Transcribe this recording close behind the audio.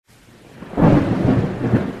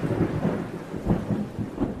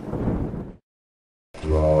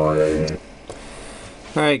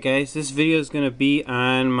Alright guys, this video is going to be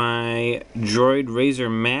on my Droid Razr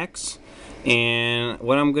Maxx, and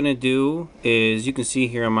what I'm going to do is, you can see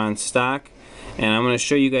here I'm on stock, and I'm going to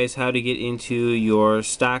show you guys how to get into your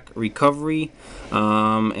stock recovery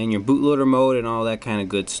and your bootloader mode and all that kind of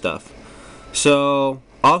good stuff. So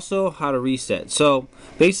also how to reset. So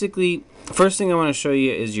basically, first thing I want to show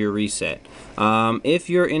you is your reset. If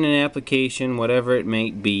you're in an application, whatever it may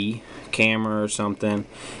be, camera or something,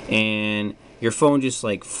 and your phone just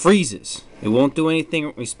like freezes, it won't do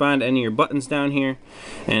anything, respond to any of your buttons down here,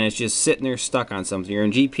 and it's just sitting there stuck on something. You're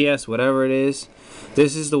in GPS, whatever it is,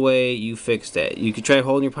 this is the way you fix that. You could try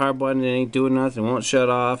holding your power button, it ain't doing nothing, it won't shut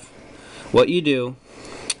off. What you do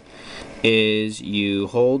is you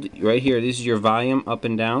hold right here, this is your volume up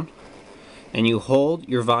and down, and you hold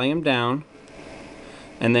your volume down,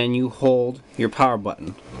 and then you hold your power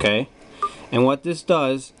button, okay? And what this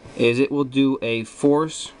does is it will do a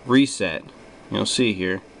force reset. You'll see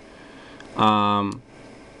here. Alright,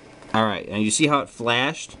 and you see how it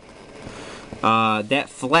flashed? That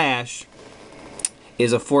flash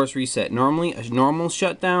is a force reset. Normally, a normal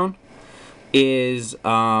shutdown is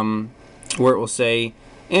where it will say,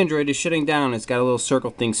 Android is shutting down. It's got a little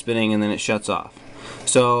circle thing spinning and then it shuts off.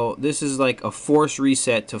 So this is like a force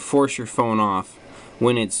reset to force your phone off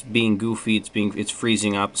when it's being goofy, it's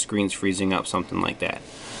freezing up, screen's freezing up, something like that.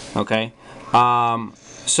 Okay?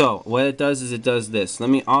 So what it does is it does this.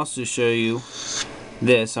 Let me also show you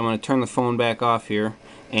this. I'm going to turn the phone back off here,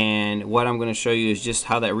 and what I'm going to show you is just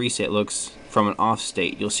how that reset looks from an off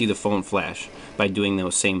state. You'll see the phone flash by doing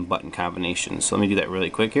those same button combinations. So let me do that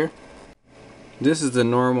really quick here. This is the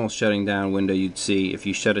normal shutting down window you'd see if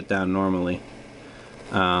you shut it down normally.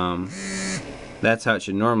 That's how it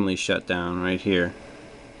should normally shut down, right here.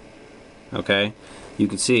 Okay, you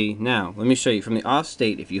can see now. Let me show you from the off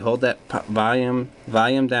state. If you hold that volume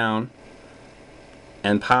down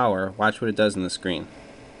and power, watch what it does on the screen.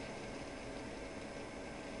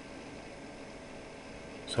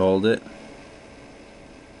 Just hold it.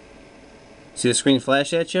 See the screen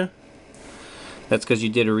flash at you? That's because you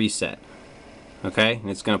did a reset. Okay, and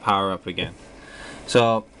it's going to power up again.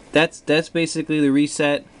 So that's basically the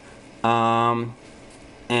reset.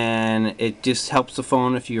 And it just helps the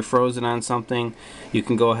phone. If you're frozen on something, you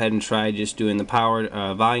can go ahead and try just doing the power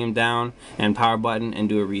volume down and power button and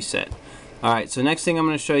do a reset. Alright, so next thing I'm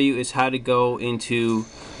going to show you is how to go into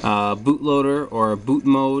bootloader or boot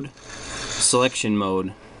mode, selection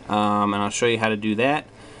mode, and I'll show you how to do that,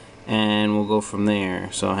 and we'll go from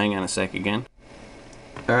there. So hang on a sec again.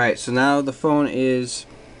 Alright, so now the phone is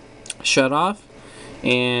shut off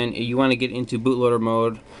and you want to get into bootloader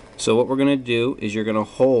mode. So what we're going to do is you're going to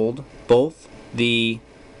hold both the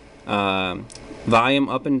volume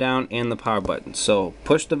up and down and the power button. So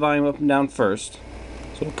push the volume up and down first.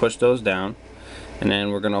 So we'll push those down, and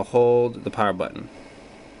then we're going to hold the power button.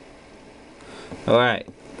 Alright,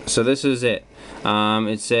 so this is it.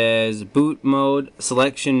 It says boot mode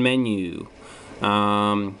selection menu.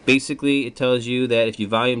 Basically it tells you that if you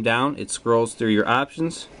volume down, it scrolls through your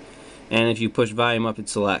options, and if you push volume up, it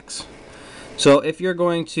selects. So if you're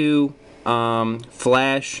going to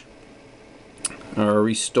flash or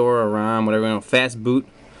restore a ROM, whatever, fast boot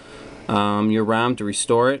your ROM to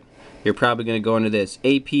restore it, you're probably going to go into this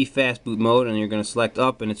AP fast boot mode, and you're going to select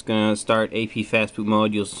up, and it's going to start AP fast boot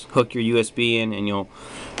mode. You'll hook your USB in and you'll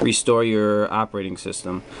restore your operating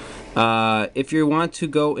system. If you want to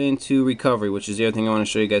go into recovery, which is the other thing I want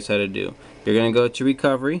to show you guys how to do, you're going to go to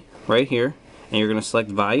recovery right here, and you're going to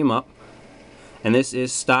select volume up. And this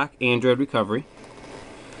is stock Android recovery,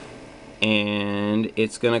 and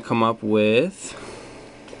it's gonna come up with,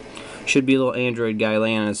 should be a little Android guy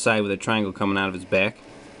laying on his side with a triangle coming out of his back.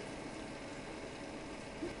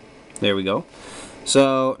 There we go.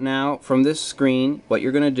 So now from this screen, what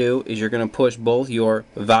you're gonna do is you're gonna push both your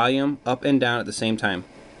volume up and down at the same time.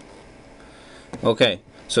 Okay,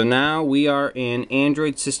 so now we are in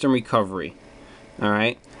Android system recovery.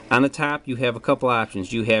 Alright, on the top you have a couple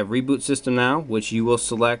options. You have reboot system now, which you will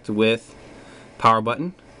select with power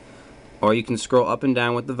button, or you can scroll up and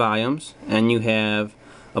down with the volumes, and you have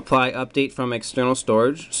apply update from external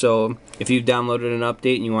storage. So if you've downloaded an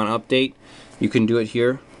update and you want to update, you can do it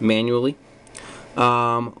here manually.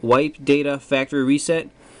 Wipe data factory reset.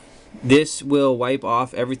 This will wipe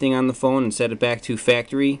off everything on the phone and set it back to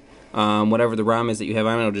factory. Whatever the ROM is that you have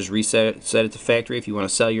on it, it'll just reset it, set it to factory. If you want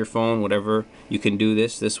to sell your phone, whatever, you can do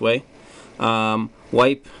this way.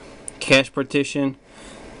 Wipe cache partition.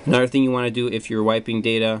 Another thing you want to do if you're wiping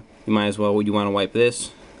data, you might as well, you want to wipe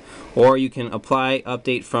this. Or you can apply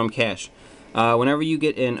update from cache. Whenever you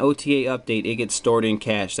get an OTA update, it gets stored in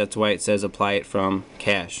cache. That's why it says apply it from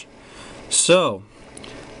cache. So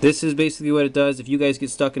This is basically what it does. If you guys get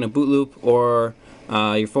stuck in a boot loop or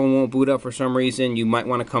your phone won't boot up for some reason, you might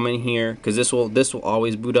want to come in here, because this will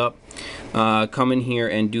always boot up. Come in here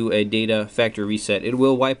and do a data factory reset. It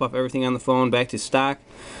will wipe off everything on the phone back to stock,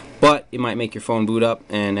 but it might make your phone boot up,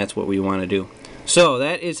 and that's what we want to do. So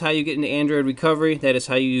that is how you get into Android recovery. That is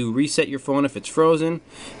how you reset your phone if it's frozen,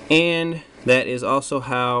 and that is also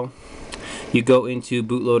how you go into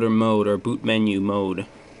bootloader mode or boot menu mode.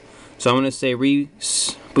 So I'm going to say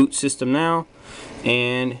reboot system now,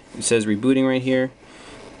 and it says rebooting right here,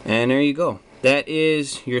 and there you go. That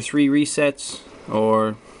is your 3 resets,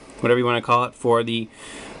 or whatever you want to call it, for the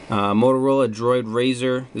Motorola Droid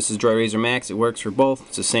Razr. This is Droid Razr Maxx. It works for both.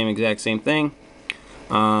 It's the exact same thing.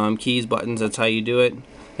 Keys, buttons, that's how you do it.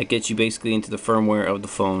 That gets you basically into the firmware of the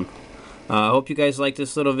phone. I hope you guys liked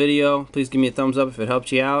this little video. Please give me a thumbs up if it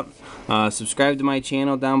helped you out. Subscribe to my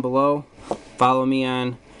channel down below. Follow me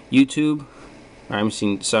on YouTube.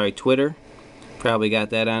 Twitter. Probably got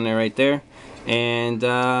that on there right there. And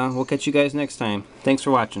we'll catch you guys next time. Thanks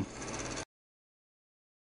for watching.